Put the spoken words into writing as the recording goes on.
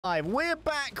We're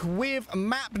back with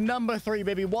map number 3,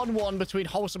 baby. 1-1 between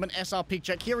Wholesome and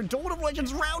SRpeakcheck here in Dawn of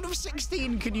Legends round of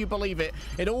 16. Can you believe it?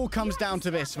 It all comes down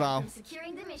to this, Val.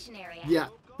 Yeah,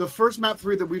 the first map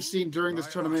 3 that we've seen during this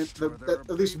tournament, that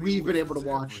at least we've been able to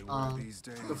watch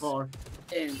so far.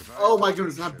 And oh my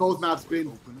goodness, have both maps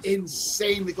been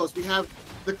insanely close. We have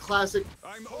the classic,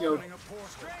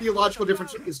 theological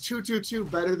difference is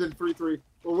 2-2-2 better than 3-3.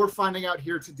 Well, we're finding out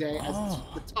here today as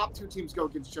the top two teams go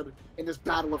against each other in this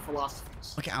battle of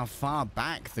philosophies. Look at how far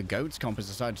back the Goats comp has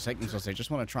decided to take themselves. They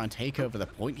just want to try and take over the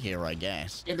point here, I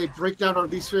guess. And they break down our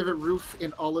least favorite roof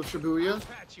in all of Shibuya.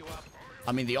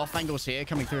 I mean, the off angles here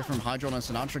coming through from Hydron and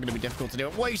Sinatraa are going to be difficult to do.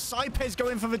 Wait, SRpe's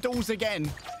going for the duels again.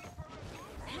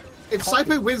 If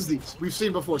SRpe wins these, we've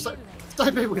seen before.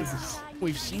 SRpe wins these.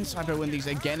 We've seen SRpe win these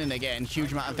again and again.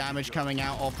 Huge amount of damage coming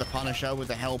out of the Punisher with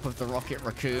the help of the Rocket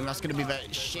Raccoon. That's going to be the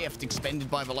shift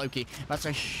expended by the Loki. That's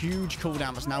a huge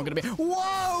cooldown. That's now going to be...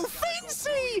 Whoa!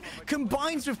 Fancy!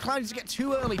 Combines with Cloudy to get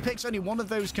 2 early picks. Only one of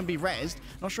those can be rezzed.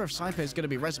 Not sure if SRpe is going to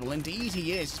be rezzable. Indeed,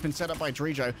 he is. It's been set up by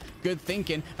Hydron. Good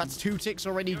thinking. That's 2 ticks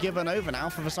already given over now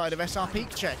for the side of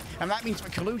SRpeakcheck. And that means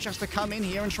that Coluge has to come in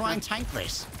here and try and tank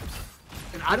this.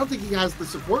 And I don't think he has the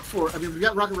support for it. I mean, we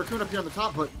got Rocket Raccoon up here on the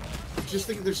top, but I just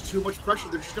think there's too much pressure.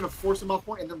 They're just going to force him off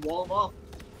point and then wall him off.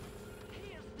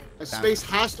 Space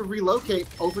has to relocate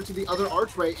over to the other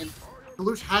archway, and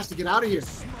Coluge has to get out of here.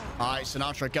 All right,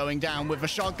 Sinatraa going down with a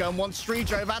shotgun. Wants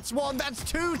Hydron. That's 1. That's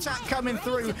 2 tack coming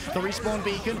through. The respawn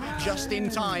beacon just in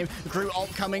time. Crew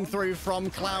ult coming through from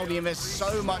Cloudy, and there's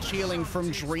so much healing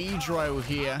from Hydron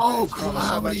here. Oh, Cloudy.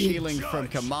 So much healing from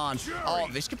Command. Oh,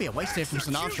 this could be a waste here from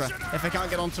Sinatraa if they can't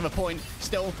get onto the point.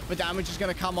 Still, the damage is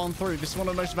going to come on through. This is one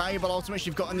of the most valuable ultimates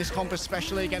you've got in this comp,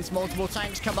 especially against multiple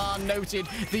tanks. Command noted.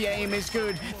 The aim is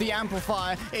good. The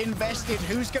amplifier invested.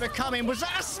 Who's going to come in? Was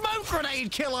that a smoke grenade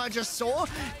kill I just saw?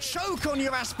 Choke on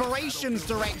your aspirations,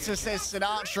 director, says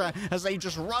Sinatraa, as they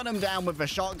just run him down with a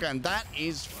shotgun. That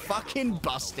is fucking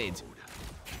busted.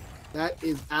 That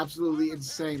is absolutely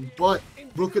insane. But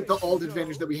look at the ult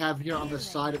advantage that we have here on the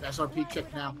side of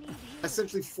SRpeakcheck now.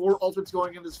 Essentially 4 ultimates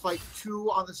going in this fight,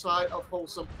 2 on the side of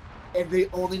Wholesome, and they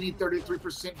only need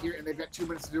 33% here, and they've got 2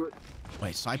 minutes to do it.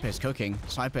 Wait, SRpe's cooking.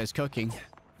 SRpe's cooking.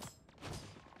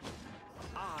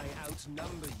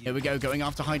 Here we go, going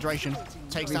after Hydration.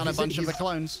 Takes down a bunch of the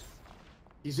clones.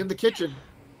 He's in the kitchen.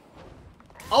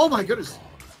 Oh my goodness.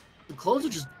 The clones are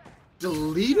just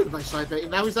deleted by SRpe,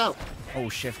 and now he's out. Oh,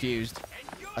 shift used.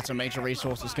 That's a major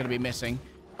resource that's going to be missing.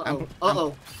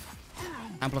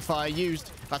 Amplifier used.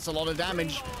 That's a lot of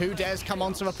damage. Who dares come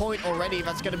onto the point already?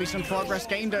 That's going to be some progress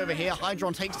gained over here.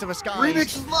 Hydron takes to the skies.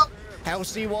 Remix,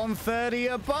 LC 130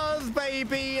 above,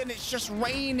 baby, and it's just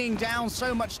raining down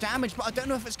so much damage, but I don't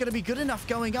know if it's going to be good enough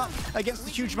going up against the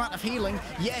huge amount of healing.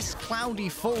 Yes, Cloudy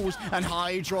falls, and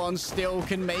Hydron still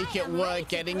can make it work,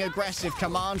 getting aggressive.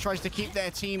 Command tries to keep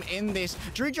their team in this.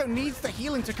 Hydron needs the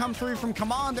healing to come through from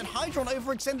Command, and Hydron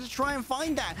overextended to try and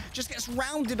find that. Just gets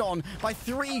rounded on by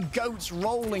 3 goats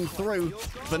rolling through.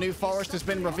 The new forest has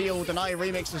been revealed, and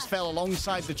iRemiix has fell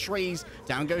alongside the trees.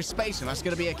 Down goes Space, and that's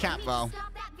going to be a cap, Val.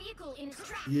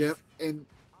 Yep, and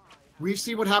we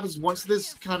see what happens once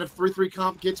this kind of 3-3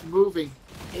 comp gets moving.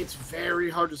 It's very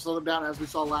hard to slow them down, as we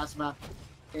saw last map.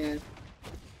 And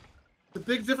the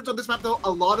big difference on this map, though, a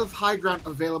lot of high ground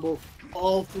available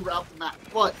all throughout the map,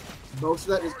 but most of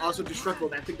that is also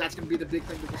destructible. And I think that's going to be the big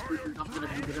thing that this 3-3 comp is going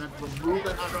to do. They're going to have to remove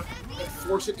that high ground and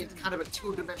force it into kind of a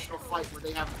 2-dimensional fight where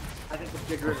they have, I think, the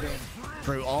bigger advantage.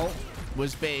 True, ult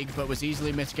was big, but was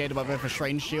easily mitigated by both a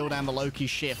Strange Shield and the Loki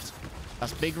shift.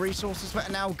 That's big resources that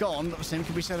are now gone, but the same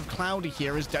can be said of Cloudy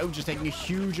here, as Doge is taking a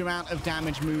huge amount of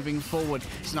damage moving forward.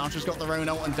 Sinatra's got their own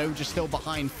ult, and Doge is still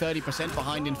behind, 30%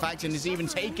 behind, in fact, and is even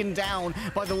taken down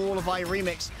by the wall of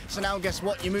iRemiix. So now guess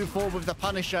what? You move forward with the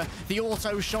Punisher. The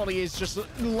auto shotty is just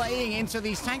laying into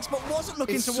these tanks, but wasn't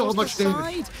looking towards the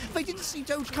side. They didn't see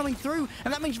Doge coming through,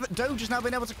 and that means that Doge has now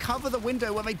been able to cover the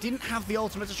window where they didn't have the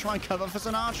ultimate to try and cover for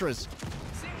Sinatra's.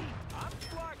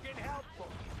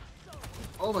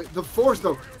 Oh my, the force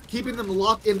though, keeping them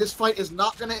locked in this fight is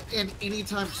not going to end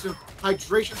anytime soon.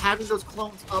 Hydration, having those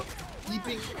clones up,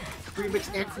 keeping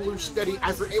Remix and Coluge steady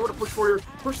as they're able to push forward,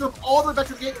 push them all the way back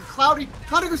to the gate, and Cloudy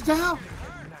goes down.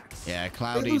 Yeah,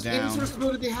 Cloudy they lose down. Any sort of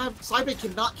stability they have. SRpe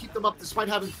cannot keep them up despite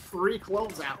having 3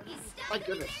 clones out. My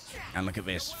goodness. And look at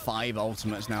this, 5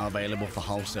 ultimates now available for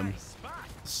Wholesome.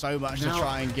 So much to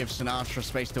try and give Sinatraa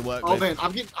space to work with. Oh man,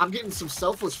 I'm getting some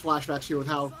selfless flashbacks here with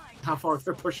how far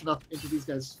they're pushing up into these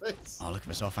guys' face. Oh, look at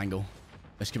this off angle.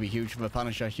 This could be huge for the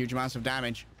Punisher. Huge amounts of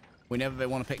damage. We never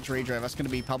want to pick Hydron. That's going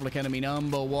to be public enemy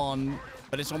number 1.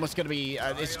 But it's almost going to be,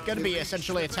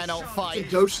 essentially a 10-0 fight. Did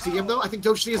Doge see him, though? I think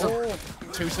Doge sees him. Oh,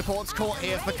 2 supports caught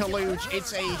here for Coluge.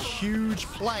 It's a huge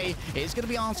play. It's going to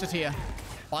be answered here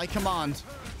by command.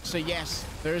 So, yes,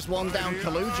 there is one down.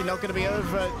 Coluge, you're not going to be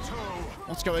over.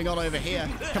 What's going on over here?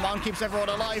 Command keeps everyone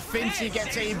alive. Fincy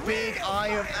gets a big eye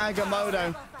of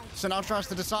Agamotto. Sinatraa has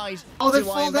to decide. Oh, they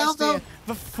fall down, though.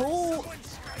 The full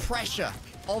pressure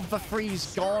of the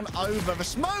freeze gone over. The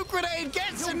smoke grenade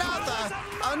gets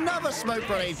another smoke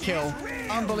grenade kill.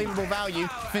 Unbelievable value.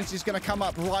 Fincy's going to come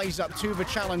up, rise up to the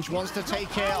challenge, wants to take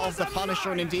care of the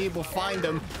Punisher, and indeed will find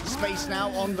them. Space now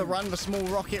on the run. The small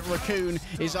rocket raccoon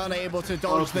is unable to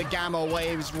dodge the gamma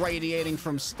waves radiating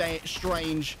from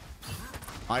Strange.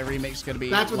 iRemiix going to be.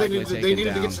 That's what they needed. They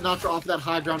needed to get Sinatraa off that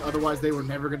high ground. Otherwise, they were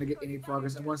never going to get any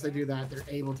progress. And once they do that, they're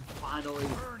able to finally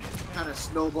kind of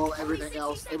snowball everything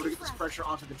else. Able to get this pressure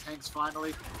onto the tanks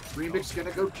finally. iRemiix going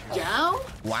to go down.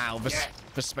 Wow,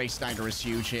 the space dagger is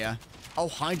huge here. Oh,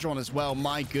 Hydron as well.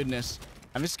 My goodness.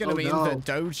 And this is going to mean that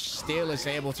Doge still is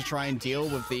able to try and deal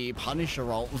with the Punisher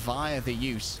ult via the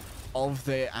use of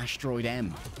the Asteroid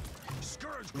M.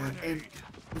 Yeah, and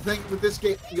the thing with this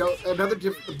game, another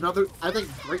I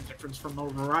think great difference from the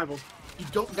rivals. You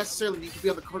don't necessarily need to be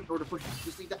on the cart in order to push. You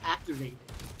just need to activate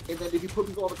it. And then if you put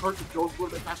people on the cart, you go a little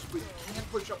bit faster, but you can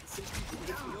push up to 60 to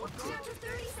get to 1.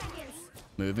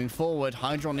 Moving forward,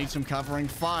 Hydron needs some covering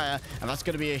fire, and that's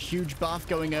going to be a huge buff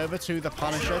going over to the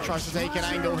Punisher. Tries to take an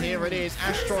angle. Here it is.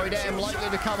 Asteroid M likely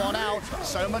to come on out.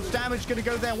 So much damage going to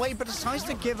go their way, but decides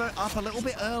to give it up a little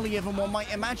bit earlier than one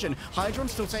might imagine.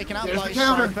 Hydron's still taken out by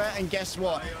SRpe, and guess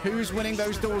what? Who's winning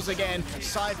those duels again?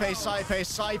 SRpe.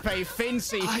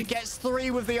 Fincy gets 3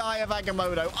 with the Eye of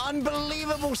Agamotto.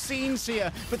 Unbelievable scenes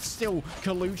here, but still,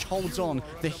 Coluge holds on.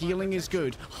 The healing is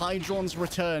good. Hydron's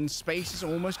return. Space has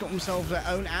almost got themselves their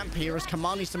own amp here as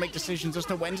Command needs to make decisions as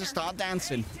to when to start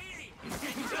dancing.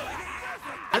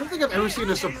 I don't think I've ever seen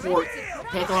a support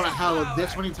take on a Halo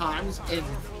this many times and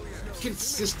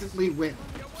consistently win.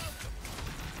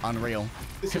 Unreal.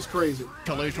 This is crazy.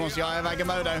 Coluge wants the Eye of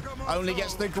Agamotto. Only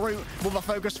gets the Groot. Will the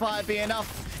focus fire be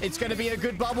enough? It's going to be a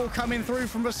good bubble coming through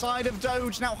from the side of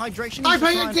Doge. Now Hydration needs to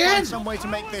try and find some way to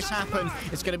make this happen.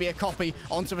 It's going to be a copy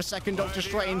onto the second Doctor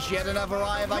Strange. Yet another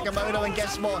Eye of Agamotto. And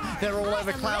guess what? They're all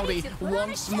over Cloudy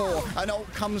once more. An ult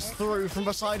comes through from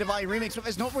the side of iRemiix, but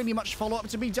there's not really much follow-up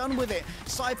to be done with it.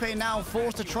 SRpe now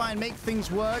forced to try and make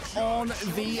things work on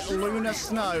the Lunar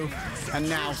Snow. And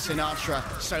now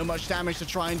Sinatraa. So much damage to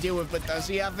try and deal with, but does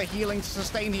he have the healing to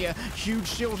sustain here? Huge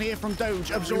shield here from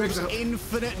Doge. Absorbs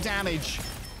infinite damage.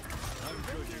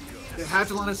 They have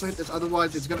to line of sight this,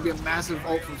 otherwise it's going to be a massive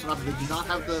ult from Sinatraa. They do not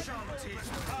have the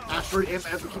Asteroid M,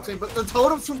 as we keep saying, but the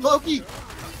totems from Loki!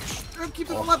 Keep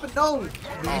them up, but no!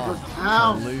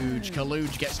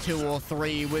 Coluge gets 2 or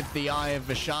 3 with the Eye of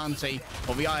Vishanti,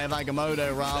 or the Eye of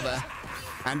Agamotto, rather.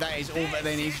 And that is all that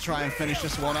they need to try and finish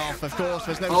this one off. Of course,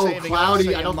 there's no saving.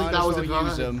 Cloudy, I don't think that was a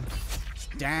drama.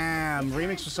 Damn,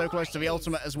 Remix was so close to the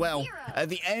ultimate as well. At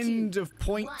the end of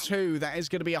point 2, that is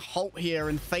going to be a halt here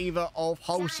in favor of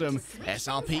Wholesome.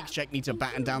 SRpeakcheck needs to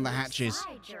batten down the hatches.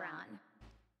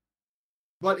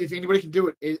 But if anybody can do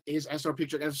it, is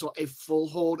SRpeakcheck. A full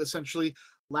hold, essentially,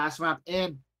 last map.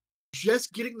 And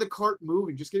just getting the cart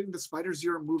moving, just getting the Spider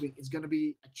Zero moving is going to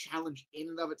be a challenge in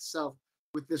and of itself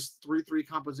with this 3-3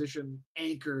 composition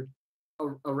anchored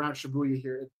around Shibuya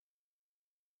here.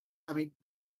 I mean,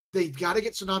 they've got to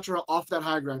get Sinatraa off that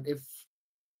high ground. If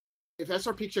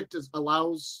SRpeakcheck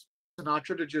allows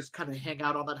Sinatraa to just kind of hang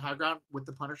out on that high ground with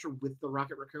the Punisher, with the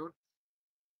Rocket Raccoon,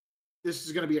 this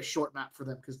is going to be a short map for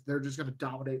them because they're just going to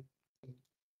dominate and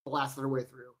blast their way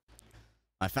through.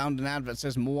 I found an ad that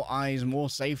says more eyes, more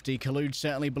safety. Coluge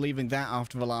certainly believing that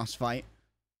after the last fight.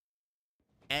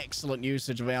 Excellent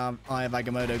usage of the Eye of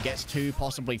Agamotto. Gets 2,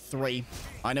 possibly 3.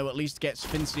 I know at least gets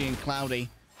Fincy and Cloudy.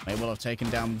 They will have taken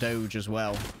down Doge as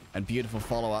well. And beautiful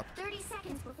follow-up.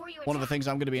 One of the things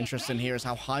I'm going to be interested in here is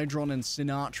how Hydron and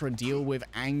Sinatraa deal with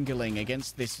angling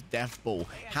against this Death Ball.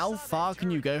 How far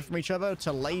can you go from each other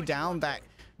to lay down that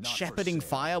shepherding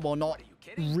fire while not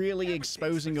really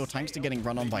exposing your tanks to getting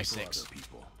run on by 6?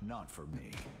 Not for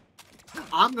me.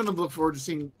 I'm going to look forward to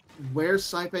seeing where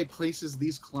SRpe places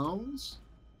these clones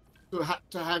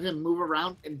to have him move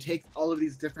around and take all of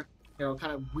these different,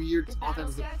 kind of weird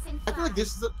offenses. I feel like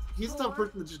he's the type of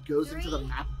person that just goes into the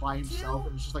map by himself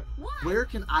and is just like, where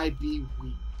can I be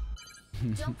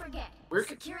weak? Don't forget,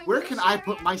 where can I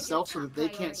put myself so that they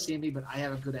can't see me, but I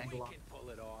have a good angle on it?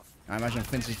 I imagine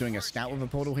Fincy's doing a scout with a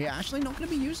portal here. Actually, not going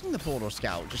to be using the portal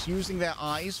scout, just using their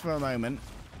eyes for a moment.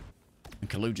 And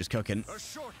Coluge is cooking. A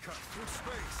shortcut through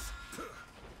space.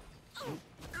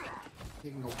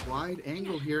 Taking a wide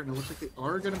angle here, and it looks like they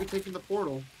are going to be taking the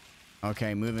portal.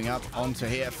 Okay, moving up onto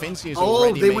here. Fincy is Oh,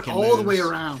 already they making went all the moves. way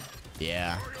around.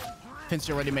 Yeah.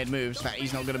 Fincy already made moves. That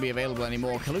he's not going to be available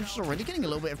anymore. Coluge is already getting a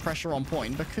little bit of pressure on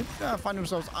point, but could find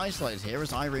themselves isolated here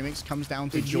as iRemiix comes down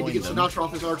to They need join to get them. Sinatraa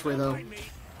off his archway, though.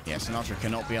 Yeah, Sinatraa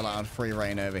cannot be allowed free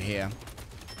reign over here.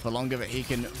 For long of it, he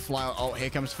can fly. Oh, here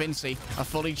comes Fincy. A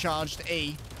fully charged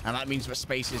E. And that means that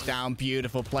space is down.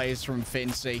 Beautiful plays from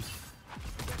Fincy.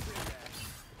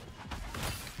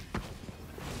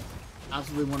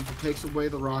 Absolutely wonderful. Takes away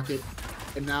the rocket.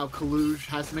 And now Coluge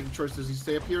has to make a choice. Does he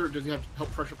stay up here or does he have to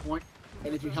help pressure point?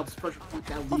 And if he helps pressure point,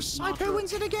 that leaves SRpe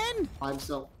wins it again. by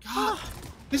himself. God,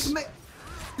 this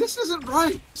isn't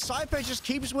right. SRpe just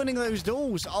keeps winning those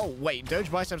duels. Oh, wait.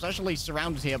 Doge Biceps actually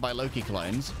surrounded here by Loki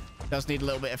clones. Does need a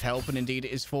little bit of help, and indeed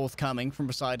it is forthcoming from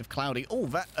the side of Cloudy. Oh,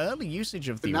 that early usage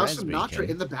of the now res Sinatraa beacon.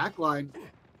 in the back line.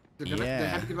 They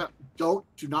have to give up. Do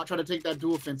not try to take that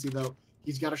duel, Fincy, though.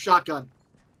 He's got a shotgun.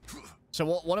 So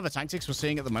one of the tactics we're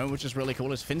seeing at the moment, which is really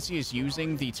cool, is Fincy is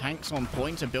using the tanks on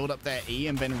point to build up their E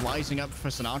and then rising up for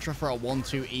Sinatraa for a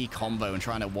 1-2 E combo and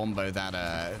trying to wombo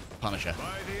that Punisher.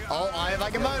 Oh, I have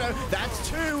Agamotto. That's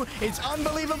 2. It's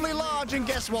unbelievably large. And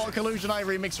guess what? Coluge and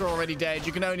iRemiix are already dead.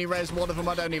 You can only res one of them.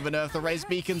 I don't even know if the res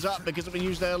beacon's up because it was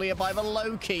used earlier by the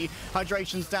Loki.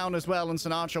 Hydration's down as well, and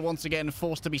Sinatraa once again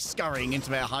forced to be scurrying into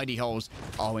their hidey holes.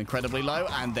 Oh, incredibly low.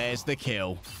 And there's the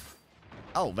kill.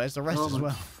 Oh, there's the rest as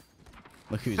well.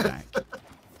 Look who's back.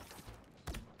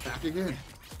 Back again.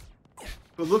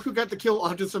 But look who got the kill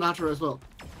onto Sinatraa as well.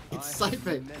 It's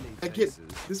SRpe. Again,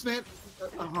 this man...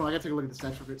 hold on, I gotta take a look at the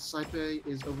stats real quick. SRpe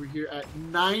is over here at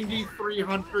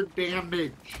 9,300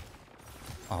 damage.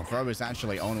 Oh, bro is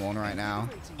actually on one right now.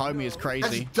 Homie is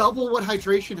crazy. That's double what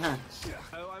Hydration has.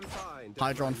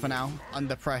 Hydron for now,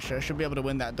 under pressure. Should be able to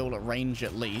win that duel at range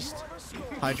at least.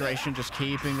 Hydration just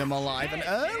keeping them alive. An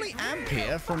early amp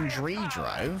here from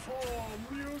Dredro.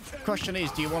 Question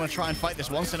is, do you want to try and fight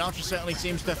this one? Sinatraa certainly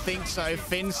seems to think so.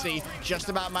 Fincy just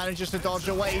about manages to dodge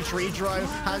away. Dredro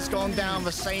has gone down,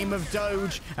 the same of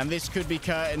Doge. And this could be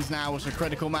curtains now with a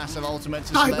critical massive ultimate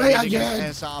to slay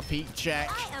against SRpeakcheck.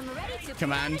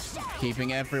 Command,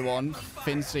 keeping everyone.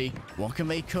 Fincy, what can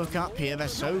they cook up here? They're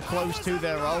so close to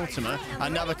their ultimate.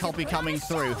 Another copy coming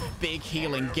through. Big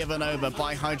healing given over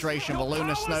by Hydration. The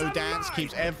Lunar Snow Dance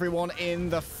keeps everyone in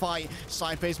the fight.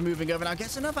 SRpe is moving over now.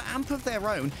 Gets another amp of their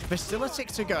own. There's still a tick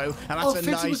to go, and that's a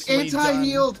Fincy was nicely done.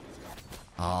 anti-healed.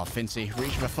 Oh, Fincy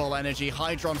reached for full energy.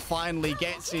 Hydron finally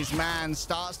gets his man,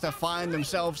 starts to find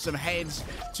themselves some heads.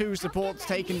 2 supports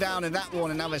taken down in that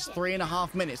one, and now there's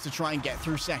 3.5 minutes to try and get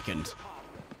through second.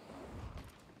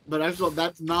 But as well,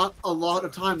 that's not a lot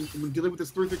of time when dealing with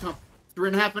this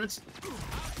 3.5 minutes.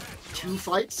 2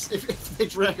 fights if they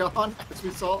drag on, as we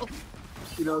saw.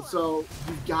 You know, so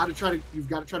you've got to try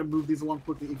to move these along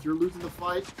quickly. If you're losing the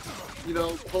fight, you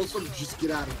know, Wholesome, just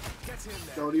get out of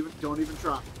it. Don't even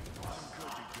try.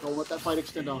 Don't let that fight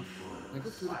extend on. Can I go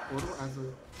through the portal as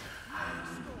a...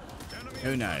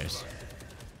 Who knows?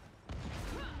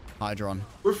 Hydron.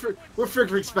 We're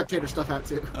figuring spectator stuff out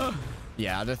too.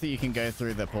 Yeah, I don't think you can go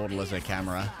through the portal as a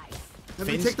camera. Let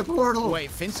me take the portal.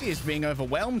 Wait, Fincy is being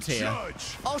overwhelmed here.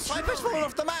 Oh, SRpe's fallen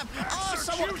off the map. Oh,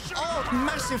 someone. Oh,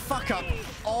 massive fuck up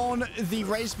on the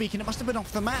res beacon. It must have been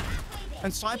off the map.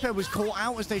 And SRpe was caught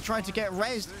out as they tried to get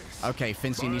rezzed. Okay,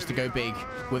 Fincy needs to go big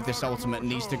with this ultimate.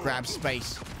 Needs to grab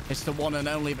space. It's the one and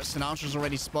only, but Sinatra's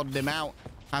already spotted him out.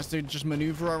 Has to just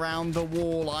maneuver around the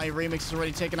wall. iRemiix has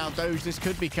already taken out Doge. This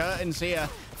could be curtains here.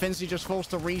 Fincy just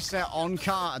forced to reset on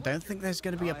cart. I don't think there's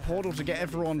going to be a portal to get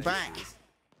everyone back.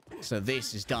 So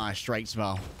this is dire straits,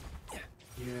 Val.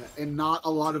 Yeah, and not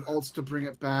a lot of ults to bring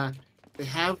it back. They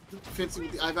have Fincy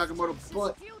with the Agamotto,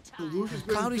 but Coluge has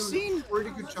been doing a pretty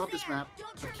good job this map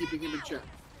of keeping him in check.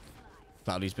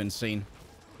 Cloudy's been seen.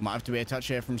 Might have to be a touch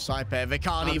here from SRpe. They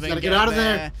can't even get out of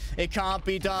there. It can't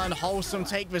be done. Wholesome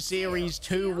take the series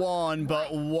 2-1,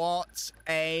 but what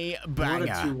a banger. What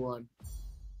a 2-1.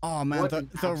 Oh, man,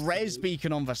 the res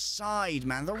beacon on the side,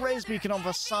 man. The res beacon on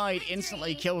the side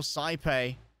instantly kills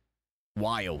SRpe.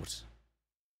 Wild.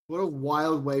 What a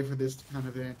wild way for this to kind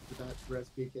of end with that res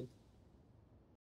beacon.